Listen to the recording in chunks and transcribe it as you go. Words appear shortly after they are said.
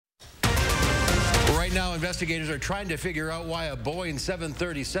Right now, investigators are trying to figure out why a Boeing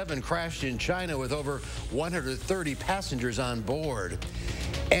 737 crashed in China with over 130 passengers on board.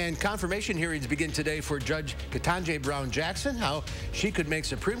 And confirmation hearings begin today for Judge Ketanji Brown Jackson, how she could make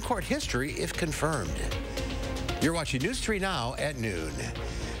Supreme Court history if confirmed. You're watching News 3 Now at noon.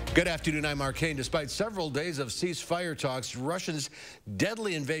 Good afternoon, I'm Mark Kane. Despite several days of ceasefire talks, Russia's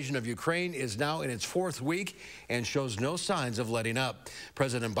deadly invasion of Ukraine is now in its fourth week and shows no signs of letting up.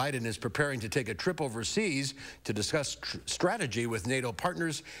 President Biden is preparing to take a trip overseas to discuss strategy with NATO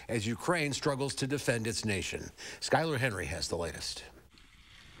partners as Ukraine struggles to defend its nation. Skylar Henry has the latest.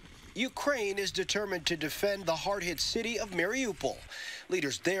 Ukraine is determined to defend the hard-hit city of Mariupol.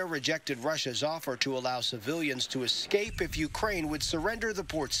 Leaders there rejected Russia's offer to allow civilians to escape if Ukraine would surrender the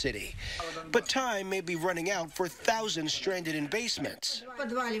port city. But time may be running out for thousands stranded in basements.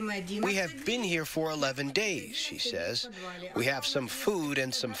 We have been here for 11 days, she says. We have some food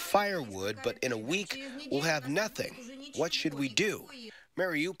and some firewood, but in a week we'll have nothing. What should we do?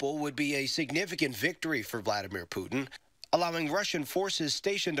 Mariupol would be a significant victory for Vladimir Putin, allowing Russian forces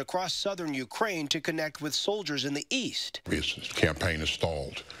stationed across southern Ukraine to connect with soldiers in the east. His campaign is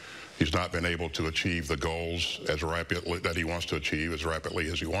stalled. He's not been able to achieve the goals as rapidly that he wants to achieve, as rapidly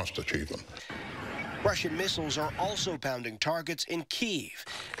as he wants to achieve them. Russian missiles are also pounding targets in Kyiv.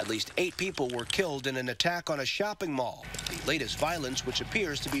 At least 8 people were killed in an attack on a shopping mall. The latest violence, which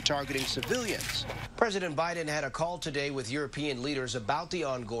appears to be targeting civilians. President Biden had a call today with European leaders about the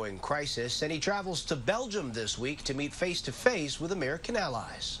ongoing crisis, and he travels to Belgium this week to meet face-to-face with American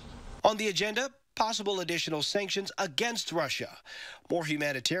allies. On the agenda, possible additional sanctions against Russia, more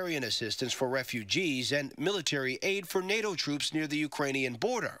humanitarian assistance for refugees, and military aid for NATO troops near the Ukrainian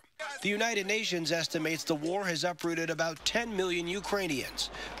border. The United Nations estimates the war has uprooted about 10 million Ukrainians.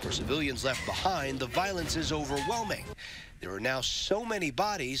 For civilians left behind, the violence is overwhelming. There are now so many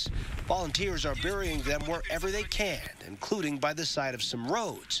bodies, volunteers are burying them wherever they can, including by the side of some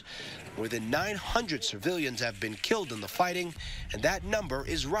roads. More than 900 civilians have been killed in the fighting, and that number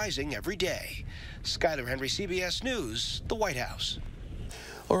is rising every day. Skylar Henry, CBS News, the White House.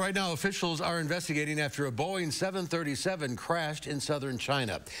 Well, right now, officials are investigating after a Boeing 737 crashed in southern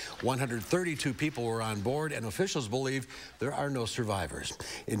China. 132 people were on board, and officials believe there are no survivors.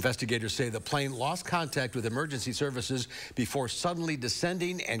 Investigators say the plane lost contact with emergency services before suddenly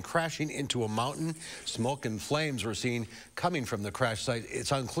descending and crashing into a mountain. Smoke and flames were seen coming from the crash site.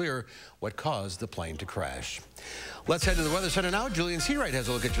 It's unclear what caused the plane to crash. Let's head to the Weather Center now. Julian Seawright has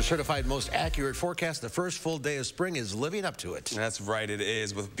a look at your certified most accurate forecast. The first full day of spring is living up to it. That's right, it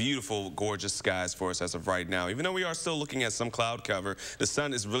is, with beautiful, gorgeous skies for us as of right now. Even though we are still looking at some cloud cover, the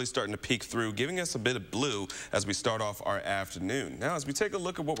sun is really starting to peek through, giving us a bit of blue as we start off our afternoon. Now, as we take a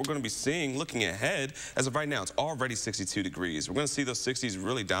look at what we're going to be seeing, looking ahead, as of right now, it's already 62 degrees. We're going to see those 60s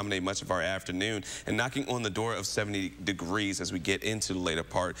really dominate much of our afternoon and knocking on the door of 70 degrees as we get into the later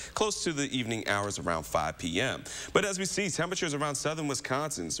part, close to the evening hours around 5 p.m. But as we see, temperatures around southern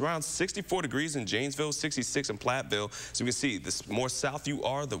Wisconsin, it's around 64 degrees in Janesville, 66 in Platteville. So you can see, the more south you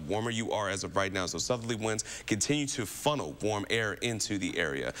are, the warmer you are as of right now. So southerly winds continue to funnel warm air into the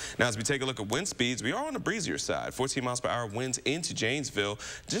area. Now, as we take a look at wind speeds, we are on the breezier side. 14 miles per hour winds into Janesville,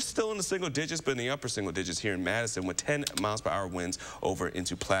 just still in the single digits, but in the upper single digits here in Madison, with 10 miles per hour winds over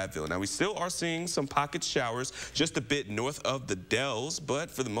into Platteville. Now, we still are seeing some pocket showers just a bit north of the Dells, but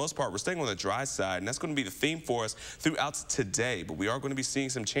for the most part, we're staying on the dry side, and that's going to be the theme for us throughout today. But we are going to be seeing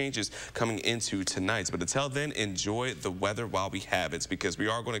some changes coming into tonight. But until then, enjoy the weather while we have it, because we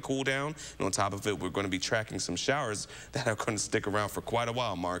are going to cool down, and on top of it, we're going to be tracking some showers that are going to stick around for quite a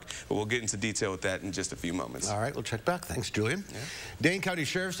while, Mark. But we'll get into detail with that in just a few moments. All right, we'll check back. Thanks, Julian. Yeah. Dane County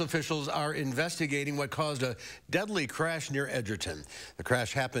Sheriff's officials are investigating what caused a deadly crash near Edgerton. The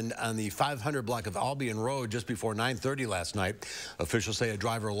crash happened on the 500 block of Albion Road just before 9:30 last night. Officials say a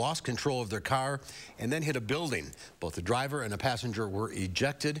driver lost control of their car and then hit a building. Both the driver and a passenger were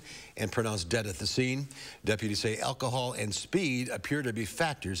ejected and pronounced dead at the scene. Deputies say alcohol and speed appear to be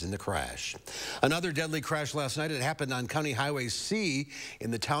factors in the crash. Another deadly crash last night. It happened on County Highway C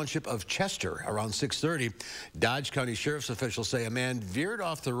in the township of Chester around 6:30. Dodge County Sheriff's officials say a man veered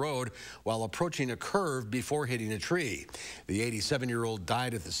off the road while approaching a curve before hitting a tree. The 87-year-old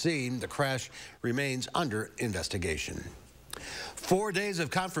died at the scene. The crash remains under investigation. 4 days of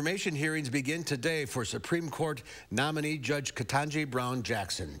confirmation hearings begin today for Supreme Court nominee Judge Ketanji Brown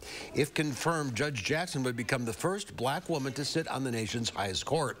Jackson. If confirmed, Judge Jackson would become the first black woman to sit on the nation's highest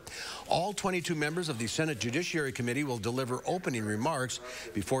court. All 22 members of the Senate Judiciary Committee will deliver opening remarks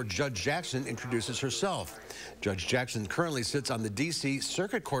before Judge Jackson introduces herself. Judge Jackson currently sits on the D.C.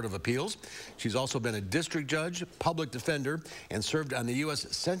 Circuit Court of Appeals. She's also been a district judge, public defender, and served on the U.S.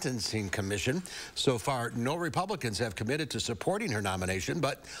 Sentencing Commission. So far, no Republicans have committed to supporting her nomination,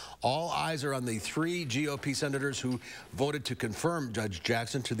 but all eyes are on the 3 GOP senators who voted to confirm Judge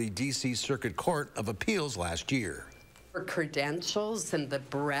Jackson to the D.C. Circuit Court of Appeals last year. Her credentials and the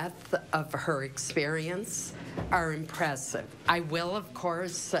breadth of her experience are impressive. I will, of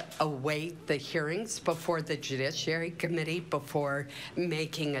course, await the hearings before the Judiciary Committee before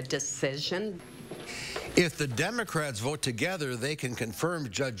making a decision. If the Democrats vote together, they can confirm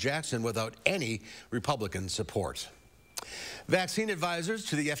Judge Jackson without any Republican support. Vaccine advisors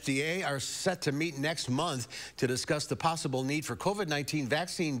to the FDA are set to meet next month to discuss the possible need for COVID-19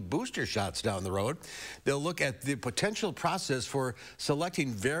 vaccine booster shots down the road. They'll look at the potential process for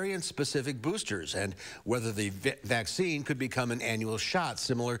selecting variant-specific boosters and whether the vaccine could become an annual shot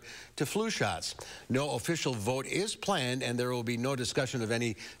similar to flu shots. No official vote is planned, and there will be no discussion of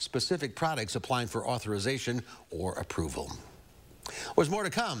any specific products applying for authorization or approval. There's more to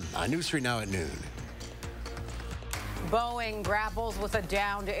come on News 3 Now at noon. Boeing grapples with a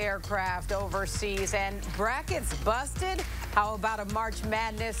downed aircraft overseas and brackets busted. How about a March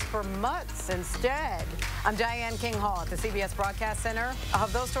Madness for mutts instead? I'm Diane King Hall at the CBS Broadcast Center. I'll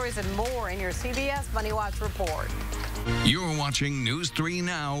have those stories and more in your CBS Money Watch report. You're watching News 3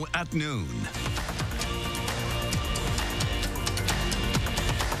 Now at noon.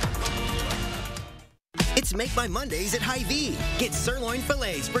 It's Make My Mondays at Hy-Vee. Get sirloin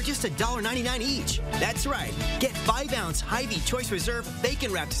fillets for just $1.99 each. That's right. Get 5-ounce Hy-Vee Choice Reserve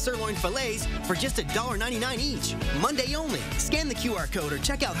bacon-wrapped sirloin fillets for just $1.99 each. Monday only. Scan the QR code or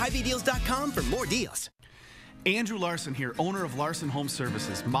check out HyVeeDeals.com for more deals. Andrew Larson here, owner of Larson Home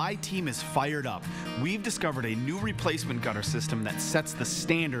Services. My team is fired up. We've discovered a new replacement gutter system that sets the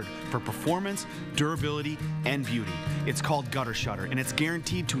standard for performance, durability, and beauty. It's called Gutter Shutter, and it's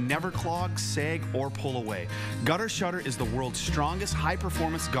guaranteed to never clog, sag, or pull away. Gutter Shutter is the world's strongest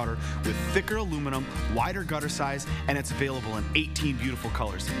high-performance gutter with thicker aluminum, wider gutter size, and it's available in 18 beautiful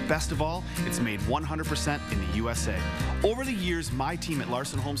colors. Best of all, it's made 100% in the USA. Over the years, my team at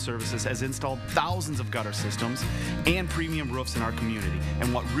Larson Home Services has installed thousands of gutter systems and premium roofs in our community.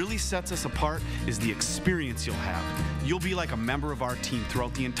 And what really sets us apart is the experience you'll have. You'll be like a member of our team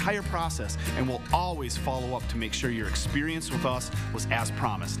throughout the entire process, and we'll always follow up to make sure your experience with us was as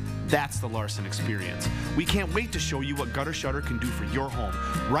promised. That's the Larson experience. We can't wait to show you what Gutter Shutter can do for your home.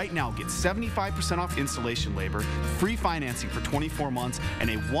 Right now, get 75% off installation labor, free financing for 24 months, and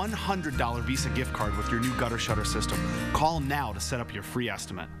a $100 Visa gift card with your new Gutter Shutter system. Call now to set up your free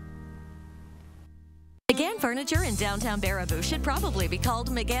estimate. McGann Furniture in downtown Baraboo should probably be called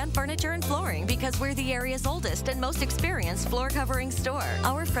McGann Furniture and Flooring because we're the area's oldest and most experienced floor covering store.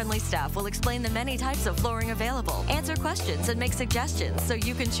 Our friendly staff will explain the many types of flooring available, answer questions, and make suggestions so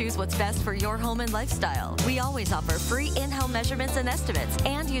you can choose what's best for your home and lifestyle. We always offer free in-home measurements and estimates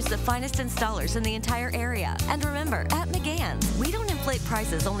and use the finest installers in the entire area. And remember, at McGann's, we don't inflate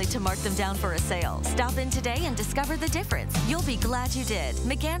prices only to mark them down for a sale. Stop in today and discover the difference. You'll be glad you did.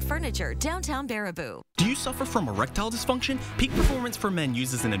 McGann Furniture, downtown Baraboo. Do you suffer from erectile dysfunction? Peak Performance for Men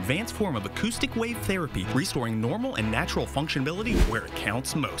uses an advanced form of acoustic wave therapy, restoring normal and natural functionality where it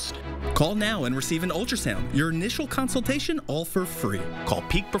counts most. Call now and receive an ultrasound. Your initial consultation all for free. Call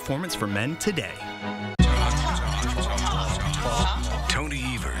Peak Performance for Men today. Tony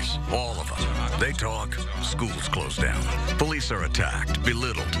Evers, all of them. They talk, schools close down. Police are attacked,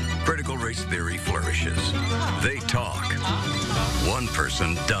 belittled. Critical race theory flourishes. They talk. One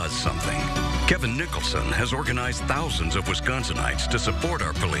person does something. Kevin Nicholson has organized thousands of Wisconsinites to support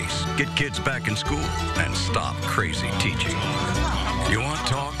our police, get kids back in school, and stop crazy teaching. You want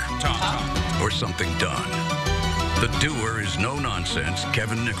talk? Talk. Or something done? The doer is no-nonsense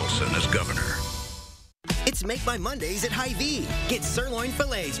Kevin Nicholson as governor. It's Make My Mondays at Hy-Vee. Get sirloin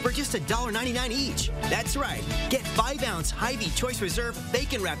fillets for just $1.99 each. That's right. Get 5-ounce Hy-Vee Choice Reserve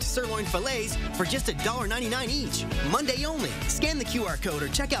bacon-wrapped sirloin fillets for just $1.99 each. Monday only. Scan the QR code or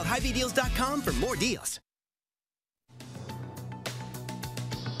check out HyVeeDeals.com for more deals.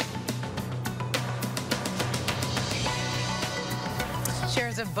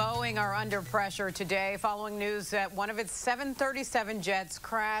 Shares of Boeing are under pressure today following news that one of its 737 jets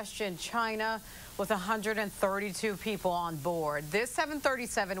crashed in China with 132 people on board. This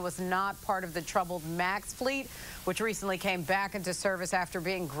 737 was not part of the troubled MAX fleet, which recently came back into service after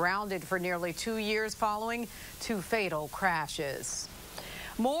being grounded for nearly 2 years following 2 fatal crashes.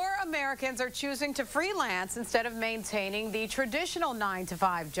 More Americans are choosing to freelance instead of maintaining the traditional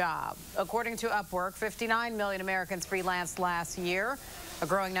 9-to-5 job. According to Upwork, 59 million Americans freelanced last year. A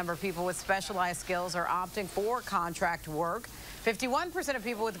growing number of people with specialized skills are opting for contract work. 51% of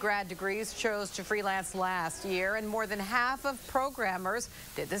people with grad degrees chose to freelance last year, and more than half of programmers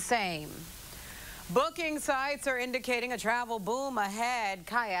did the same. Booking sites are indicating a travel boom ahead.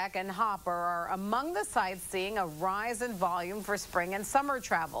 Kayak and Hopper are among the sites seeing a rise in volume for spring and summer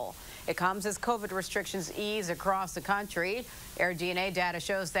travel. It comes as COVID restrictions ease across the country. AirDNA data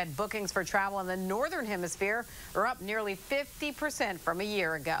shows that bookings for travel in the Northern Hemisphere are up nearly 50% from a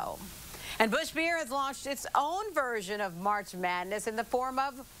year ago. And Busch Beer has launched its own version of March Madness in the form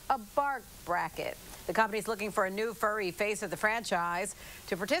of a bark bracket. The company's looking for a new furry face of the franchise.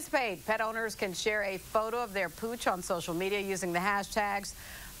 To participate, pet owners can share a photo of their pooch on social media using the hashtags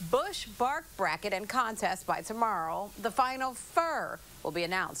Busch Bark Bracket and Contest by tomorrow. The final fur will be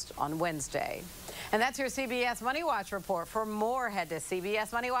announced on Wednesday. And that's your CBS Money Watch report. For more, head to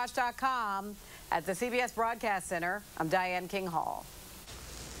CBSMoneyWatch.com. At the CBS Broadcast Center, I'm Diane King Hall.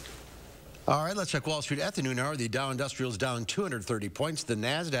 All right, let's check Wall Street at the noon hour. The Dow Industrials down 230 points. The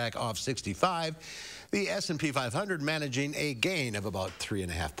NASDAQ off 65. The S&P 500 managing a gain of about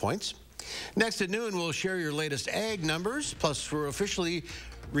 3.5 points. Next at noon, we'll share your latest ag numbers. Plus, we're officially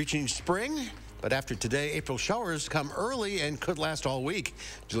reaching spring. But after today, April showers come early and could last all week.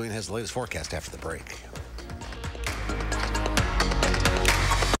 Julian has the latest forecast after the break.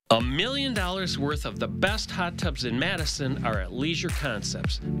 $1 million worth of the best hot tubs in Madison are at Leisure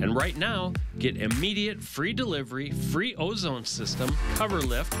Concepts. And right now, get immediate free delivery, free ozone system, cover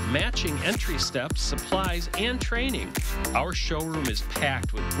lift, matching entry steps, supplies, and training. Our showroom is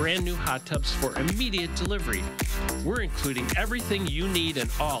packed with brand new hot tubs for immediate delivery. We're including everything you need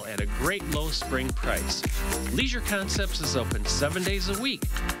and all at a great low spring price. Leisure Concepts is open 7 days a week.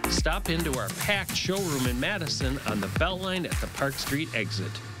 Stop into our packed showroom in Madison on the Beltline at the Park Street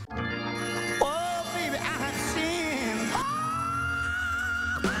exit.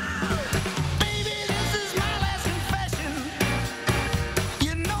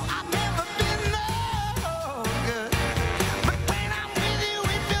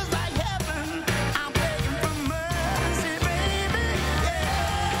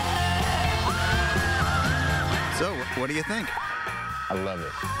 So, what do you think? I love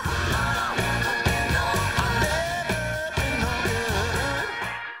it.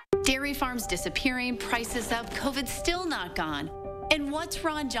 Dairy farms disappearing, prices up, COVID's still not gone. And what's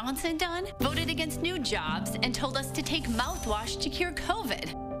Ron Johnson done? Voted against new jobs and told us to take mouthwash to cure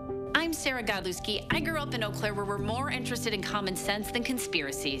COVID. I'm Sarah Godlewski. I grew up in Eau Claire where we're more interested in common sense than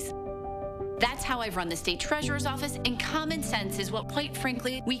conspiracies. That's how I've run the state treasurer's office, and common sense is what, quite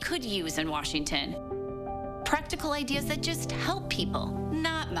frankly, we could use in Washington. Practical ideas that just help people,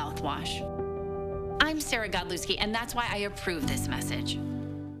 not mouthwash. I'm Sarah Godlewski, and that's why I approve this message.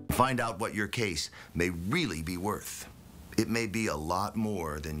 Find out what your case may really be worth. It may be a lot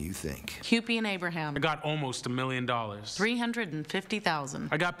more than you think. Hupy and Abraham. I got almost $1 million. $350,000.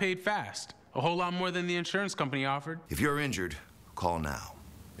 I got paid fast. A whole lot more than the insurance company offered. If you're injured, call now.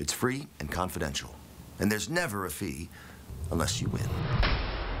 It's free and confidential. And there's never a fee unless you win.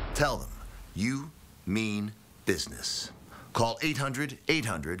 Tell them you mean business. Call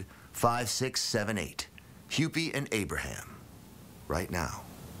 800-800-5678. Hupy and Abraham. Right now.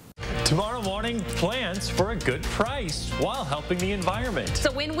 Tomorrow morning, plans for a good price while helping the environment. It's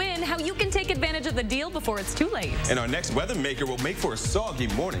a win-win, how you can take advantage of the deal before it's too late. And our next weather maker will make for a soggy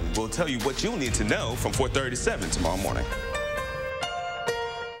morning. We'll tell you what you'll need to know from 4:30 to 7 tomorrow morning.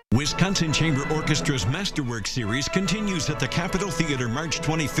 Wisconsin Chamber Orchestra's Masterwork series continues at the Capitol Theater March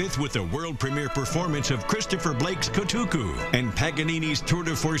 25th with the world premiere performance of Christopher Blake's Kotuku and Paganini's Tour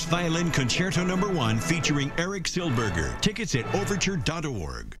de Force Violin Concerto No. 1 featuring Eric Silberger. Tickets at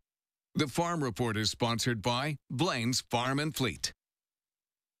overture.org. The Farm Report is sponsored by Blaine's Farm and Fleet.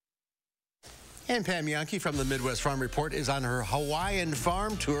 And Pam Yankee from the Midwest Farm Report is on her Hawaiian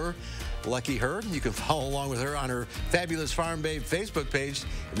farm tour. Lucky her. You can follow along with her on her Fabulous Farm Babe Facebook page.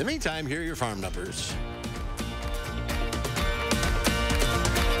 In the meantime, here are your farm numbers.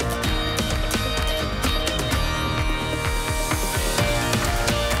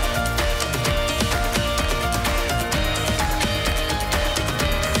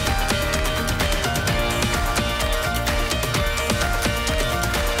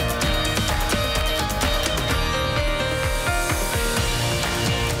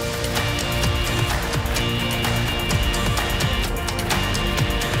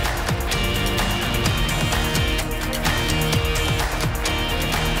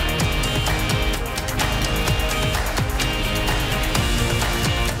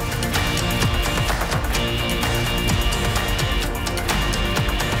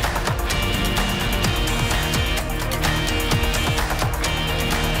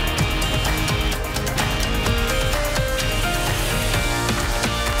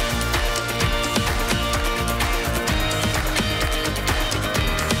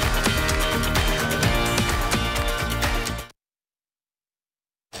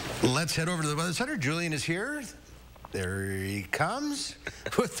 Let's head over to the Weather Center. Julian is here. There he comes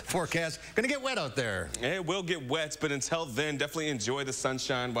with the forecast. Going to get wet out there. It will get wet, but until then, definitely enjoy the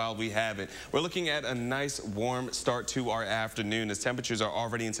sunshine while we have it. We're looking at a nice warm start to our afternoon as temperatures are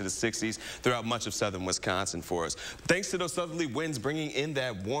already into the 60s throughout much of southern Wisconsin for us. Thanks to those southerly winds bringing in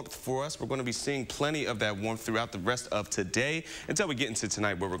that warmth for us, we're going to be seeing plenty of that warmth throughout the rest of today until we get into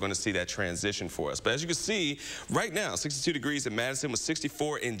tonight where we're going to see that transition for us. But as you can see, right now, 62 degrees in Madison with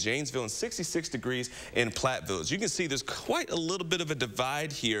 64 in Janesville and 66 degrees in Platteville. As you can see, there's quite a little bit of a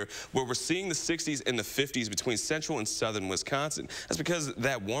divide here where we're seeing the 60s and the 50s between central and southern Wisconsin. That's because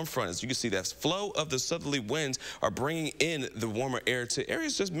that warm front, as you can see, that flow of the southerly winds are bringing in the warmer air to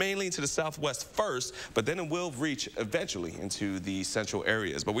areas just mainly to the southwest first, but then it will reach eventually into the central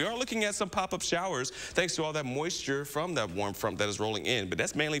areas. But we are looking at some pop-up showers thanks to all that moisture from that warm front that is rolling in. But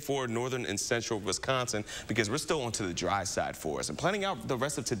that's mainly for northern and central Wisconsin because we're still onto the dry side for us. And planning out the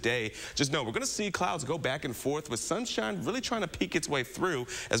rest of today, just know we're going to see clouds go back and forth with sunshine really trying to peek its way through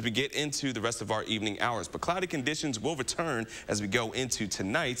as we get into the rest of our evening hours. But cloudy conditions will return as we go into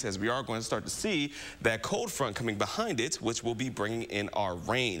tonight, as we are going to start to see that cold front coming behind it, which will be bringing in our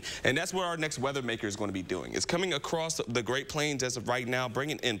rain. And that's what our next weather maker is going to be doing. It's coming across the Great Plains as of right now,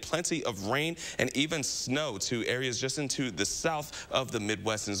 bringing in plenty of rain and even snow to areas just into the south of the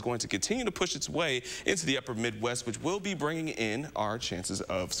Midwest, and is going to continue to push its way into the upper Midwest, which will be bringing in our chances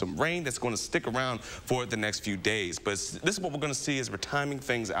of some rain that's going to stick around for the next few days. But this is what we're going to see as we're timing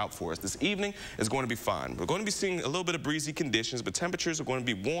things out for us. This evening is going to be fine. We're going to be seeing a little bit of breezy conditions, but temperatures are going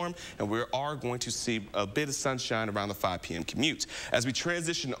to be warm, and we are going to see a bit of sunshine around the 5 p.m. commute. As we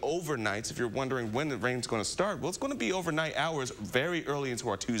transition overnight, if you're wondering when the rain's going to start, well, it's going to be overnight hours very early into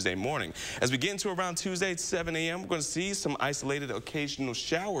our Tuesday morning. As we get into around Tuesday at 7 a.m., we're going to see some isolated occasional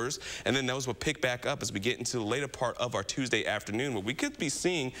showers, and then those will pick back up as we get into the later part of our Tuesday afternoon, where we could be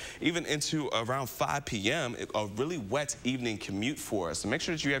seeing even into around 5 p.m. a really wet evening commute for us. So make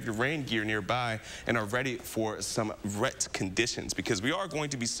sure that you have your rain gear nearby and are ready for some wet conditions, because we are going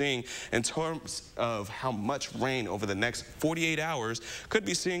to be seeing, in terms of how much rain over the next 48 hours, could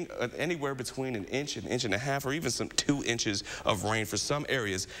be seeing anywhere between an inch and a half, or even some 2 inches of rain for some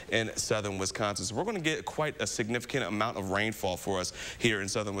areas in southern Wisconsin. So we're going to get quite a significant amount of rainfall for us here in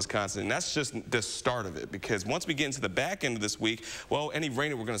southern Wisconsin. And that's just the start of it, because once we get into the back end of this week, well, any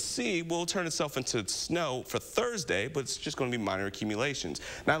rain that we're going to see will turn itself into snow for Thursday, but it's just going to be minor accumulations.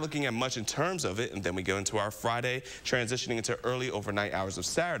 Not looking at much in terms of it, and then we go into our Friday, transitioning into early overnight hours of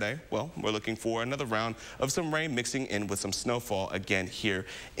Saturday. Well, we're looking for another round of some rain mixing in with some snowfall again here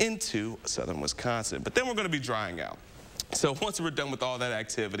into southern Wisconsin. But then we're going to be drying out. So once we're done with all that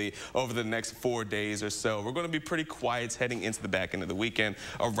activity over the next 4 days or so, we're going to be pretty quiet heading into the back end of the weekend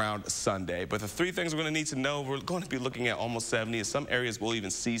around Sunday. But the 3 things we're going to need to know, we're going to be looking at almost 70. In some areas, we'll even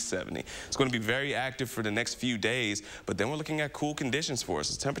see 70. It's going to be very active for the next few days, but then we're looking at cool conditions for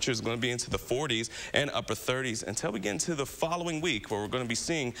us. The temperature is going to be into the 40s and upper 30s until we get into the following week, where we're going to be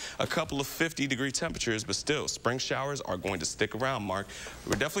seeing a couple of 50-degree temperatures, but still, spring showers are going to stick around, Mark.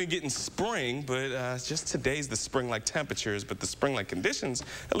 We're definitely getting spring, but just today's the spring-like temperature. But the spring-like conditions,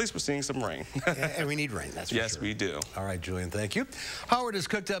 at least we're seeing some rain. And we need rain, that's for sure. Yes, we do. All right, Julian, thank you. Howard has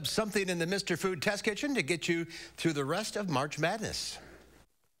cooked up something in the Mr. Food Test Kitchen to get you through the rest of March Madness.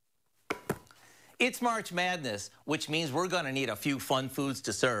 It's March Madness, which means we're going to need a few fun foods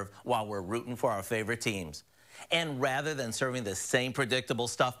to serve while we're rooting for our favorite teams. And rather than serving the same predictable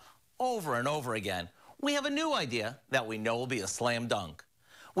stuff over and over again, we have a new idea that we know will be a slam dunk.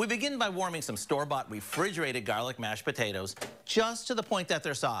 We begin by warming some store-bought refrigerated garlic mashed potatoes just to the point that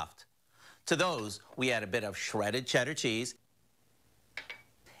they're soft. To those, we add a bit of shredded cheddar cheese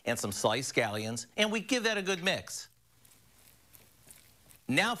and some sliced scallions, and we give that a good mix.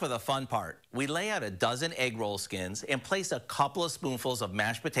 Now for the fun part. We lay out a dozen egg roll skins and place a couple of spoonfuls of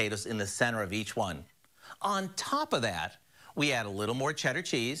mashed potatoes in the center of each one. On top of that, we add a little more cheddar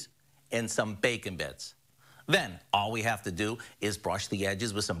cheese and some bacon bits. Then, all we have to do is brush the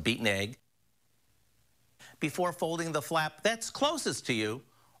edges with some beaten egg before folding the flap that's closest to you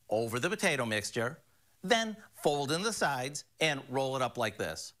over the potato mixture. Then, fold in the sides and roll it up like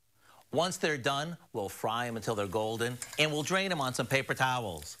this. Once they're done, we'll fry them until they're golden, and we'll drain them on some paper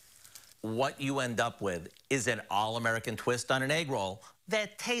towels. What you end up with is an all-American twist on an egg roll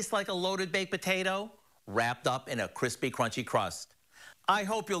that tastes like a loaded baked potato wrapped up in a crispy, crunchy crust. I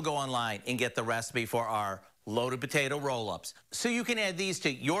hope you'll go online and get the recipe for our loaded potato roll-ups, so you can add these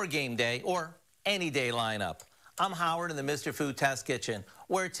to your game day or any day lineup. I'm Howard in the Mr. Food Test Kitchen,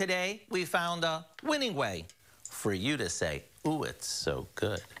 where today we found a winning way for you to say, ooh, it's so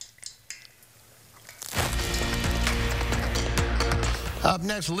good. Up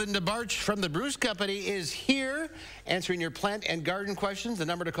next, Linda Barch from the Bruce Company is here answering your plant and garden questions. The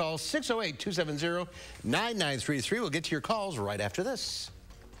number to call, 608-270-9933. We'll get to your calls right after this.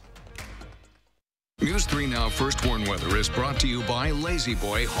 News 3 Now First Warn Weather is brought to you by Lazy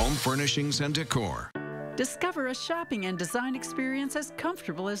Boy Home Furnishings and Decor. Discover a shopping and design experience as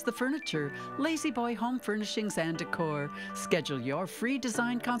comfortable as the furniture. Lazy Boy Home Furnishings and Decor. Schedule your free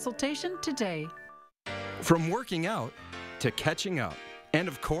design consultation today. From working out to catching up, and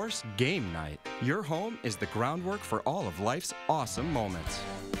of course, game night. Your home is the groundwork for all of life's awesome moments.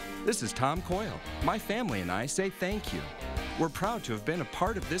 This is Tom Coyle. My family and I say thank you. We're proud to have been a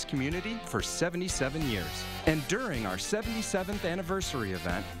part of this community for 77 years. And during our 77th anniversary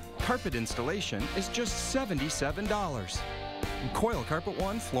event, carpet installation is just $77. Coyle Carpet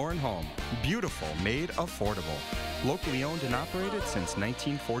One Floor and Home. Beautiful, made affordable. Locally owned and operated since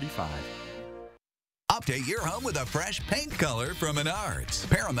 1945. Update your home with a fresh paint color from Menards.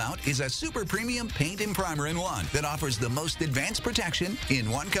 Paramount is a super premium paint and primer in one that offers the most advanced protection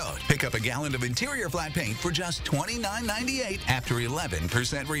in one coat. Pick up a gallon of interior flat paint for just $29.98 after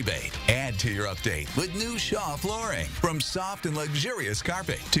 11% rebate. Add to your update with new Shaw flooring. From soft and luxurious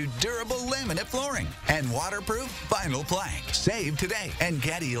carpet to durable laminate flooring and waterproof vinyl plank. Save today and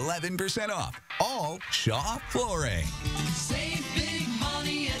get 11% off. All Shaw flooring. Save big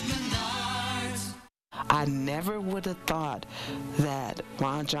money at Menards. I never would have thought that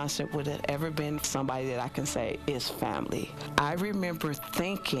Ron Johnson would have ever been somebody that I can say is family. I remember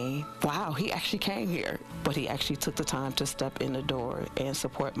thinking, wow, he actually came here, but he actually took the time to step in the door and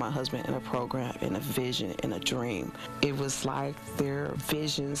support my husband in a program, in a vision, in a dream. It was like their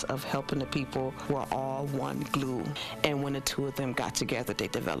visions of helping the people were all one glue. And when the two of them got together, they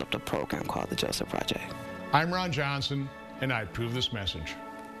developed a program called the Joseph Project. I'm Ron Johnson, and I approve this message.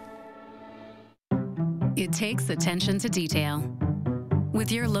 It takes attention to detail.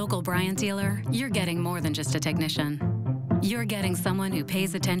 With your local Bryant dealer, you're getting more than just a technician. You're getting someone who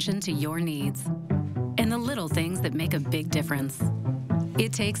pays attention to your needs and the little things that make a big difference.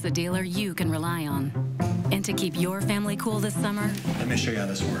 It takes a dealer you can rely on. And to keep your family cool this summer, let me show you how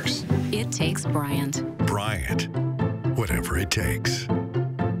this works. It takes Bryant. Bryant, whatever it takes.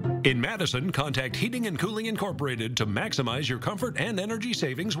 In Madison, contact Heating and Cooling Incorporated to maximize your comfort and energy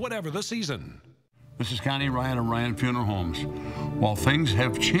savings whatever the season. This is Connie Ryan of Ryan Funeral Homes. While things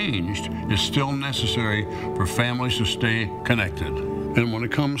have changed, it's still necessary for families to stay connected. And when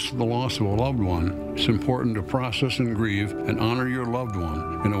it comes to the loss of a loved one, it's important to process and grieve and honor your loved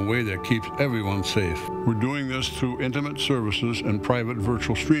one in a way that keeps everyone safe. We're doing this through intimate services and private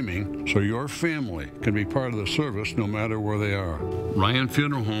virtual streaming so your family can be part of the service no matter where they are. Ryan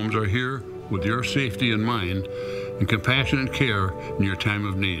Funeral Homes are here with your safety in mind and compassionate care in your time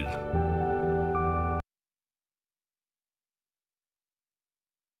of need.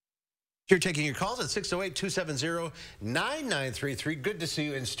 You're taking your calls at 608-270-9933. Good to see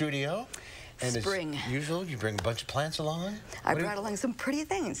you in studio. And Spring. As usual, you bring a bunch of plants along? I brought along some pretty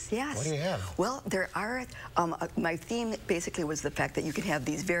things, yes. What do you have? Well, there are, my theme basically was the fact that you can have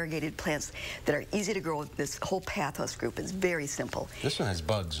these variegated plants that are easy to grow. This whole pathos group is very simple. This one has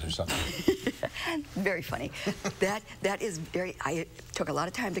bugs or something. Very funny. That is very, I took a lot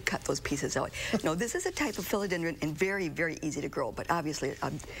of time to cut those pieces out. No, this is a type of philodendron and very, very easy to grow, but obviously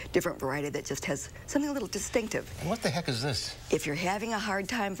a different variety that just has something a little distinctive. And what the heck is this? If you're having a hard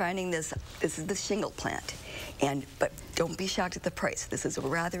time finding this is the shingle plant. But don't be shocked at the price. This is a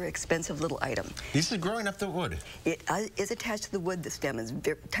rather expensive little item. This is growing up the wood. It is attached to the wood. The stem is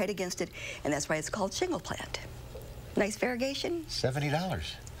very tight against it, and that's why it's called shingle plant. Nice variegation.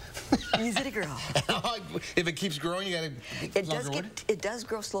 $70. Easy to grow. If it keeps growing, you got to it does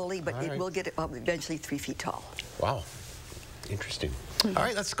grow slowly, but it will get eventually 3 feet tall. Wow. Interesting. All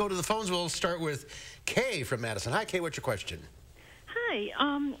right, let's go to the phones. We'll start with Kay from Madison. Hi, Kay. What's your question? Hi.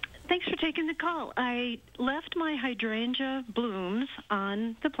 Thanks for taking the call. I left my hydrangea blooms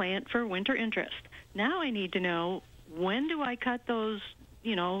on the plant for winter interest. Now I need to know, when do I cut those,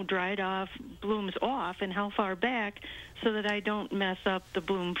 dried off blooms off, and how far back, so that I don't mess up the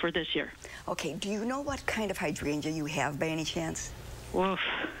bloom for this year? Okay, do you know what kind of hydrangea you have by any chance? Woof.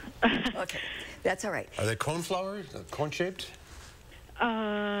 Okay, that's all right. Are they cone-flowered, cone-shaped?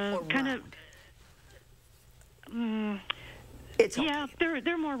 Kind of. Yeah,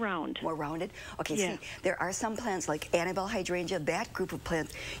 they're more round. More rounded? Okay, yeah. See, there are some plants like Annabelle hydrangea, that group of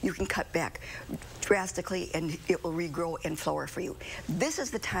plants you can cut back drastically and it will regrow and flower for you. This is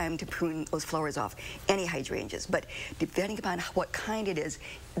the time to prune those flowers off, any hydrangeas, but depending upon what kind it is,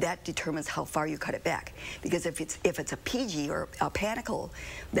 that determines how far you cut it back. Because if it's a PG or a panicle,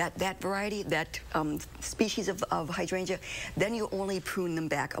 that variety, that species of hydrangea, then you only prune them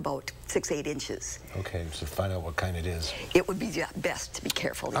back about 6-8 inches. Okay, so find out what kind it is. It would be best to be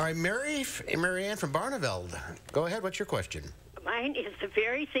careful. All right, Mary Ann from Barneveld, go ahead. What's your question? Mine is the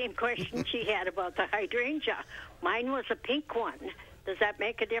very same question she had about the hydrangea. Mine was a pink one. Does that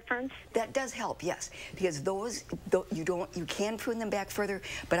make a difference? That does help, yes, because those you can prune them back further,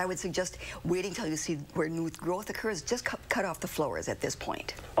 but I would suggest waiting till you see where new growth occurs. Just cut off the flowers at this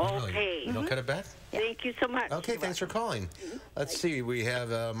point. Okay. You don't cut it back? Thank you so much. Okay, thanks for calling. Let's see, we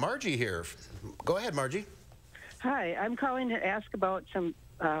have Margie here. Go ahead, Margie. Hi, I'm calling to ask about some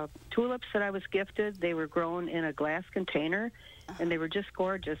tulips that I was gifted. They were grown in a glass container, and they were just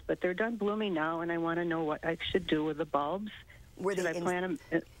gorgeous, but they're done blooming now, and I want to know what I should do with the bulbs. Were they plant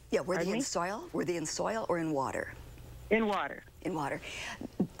them? Yeah, were they in soil? Were they in soil or in water? In water. In water.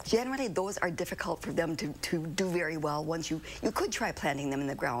 Generally, those are difficult for them to do very well. Once you could try planting them in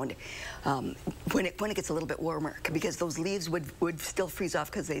the ground when it gets a little bit warmer, because those leaves would still freeze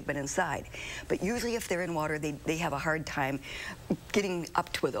off because they've been inside. But usually, if they're in water, they have a hard time getting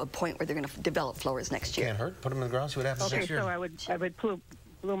up to a point where they're going to develop flowers next year. Can't hurt. Put them in the ground. See what happens next year. Okay, so I would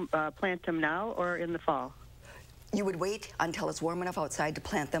plant them now or in the fall. You would wait until it's warm enough outside to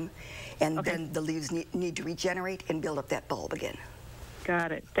plant them, and then the leaves need to regenerate and build up that bulb again.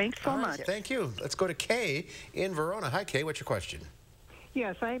 Got it. Thanks so much. Thank you. Let's go to Kay in Verona. Hi, Kay. What's your question?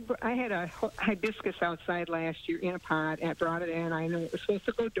 Yes, I had a hibiscus outside last year in a pot. I brought it in. I know it was supposed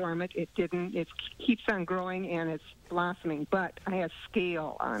to go dormant. It didn't. It keeps on growing and it's blossoming, but I have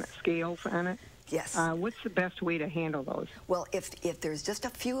scales on it. Yes. What's the best way to handle those? Well, if there's just a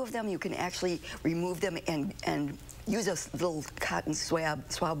few of them, you can actually remove them and use a little cotton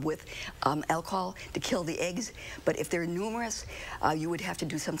swab with alcohol to kill the eggs. But if they're numerous, you would have to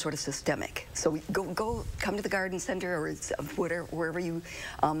do some sort of systemic. So come to the garden center or wherever you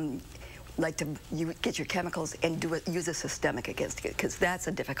like to get your chemicals and use a systemic against it, because that's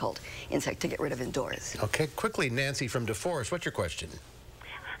a difficult insect to get rid of indoors. Okay, quickly, Nancy from DeForest, what's your question?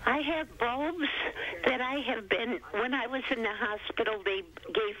 I have bulbs that I have been, when I was in the hospital, they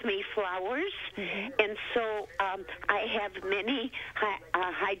gave me flowers. And so I have many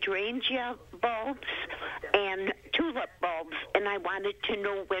hydrangea bulbs and tulip bulbs, and I wanted to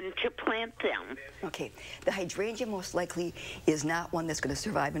know when to plant them. Okay. The hydrangea most likely is not one that's going to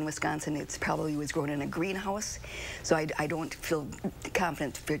survive in Wisconsin. It's probably was grown in a greenhouse, so I don't feel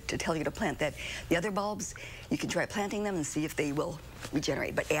confident to tell you to plant that. The other bulbs, you can try planting them and see if they will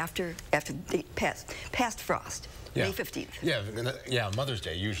regenerate, but after they past frost. Yeah. May 15th. Yeah, Mother's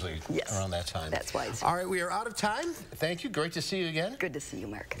Day, usually around that time. That's why. All right, we are out of time. Thank you. Great to see you again. Good to see you,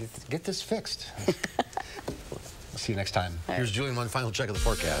 Mark. Get this fixed. See you next time. Here's Julian, one final check of the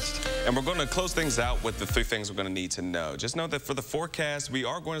forecast. And we're going to close things out with the 3 things we're going to need to know. Just know that for the forecast, we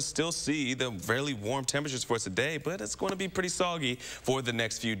are going to still see the fairly warm temperatures for today, but it's going to be pretty soggy for the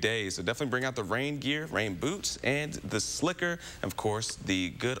next few days. So definitely bring out the rain gear, rain boots, and the slicker, and of course,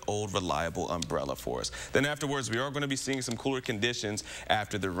 the good old reliable umbrella for us. Then afterwards, we are going to be seeing some cooler conditions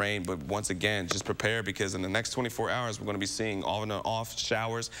after the rain, but once again, just prepare, because in the next 24 hours, we're going to be seeing on and off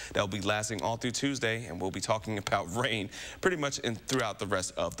showers that will be lasting all through Tuesday, and we'll be talking about rain pretty much throughout the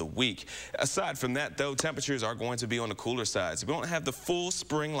rest of the week. Aside from that, though, temperatures are going to be on the cooler side. So we don't have the full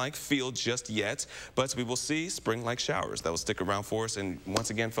spring-like feel just yet, but we will see spring-like showers that will stick around for us. And once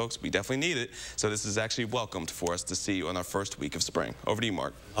again, folks, we definitely need it. So this is actually welcomed for us to see on our first week of spring. Over to you,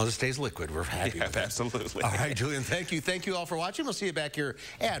 Mark. Oh, it stays liquid. We're happy with that. Absolutely. All right, Julian, thank you. Thank you all for watching. We'll see you back here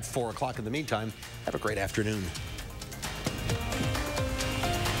at 4 o'clock. In the meantime, have a great afternoon.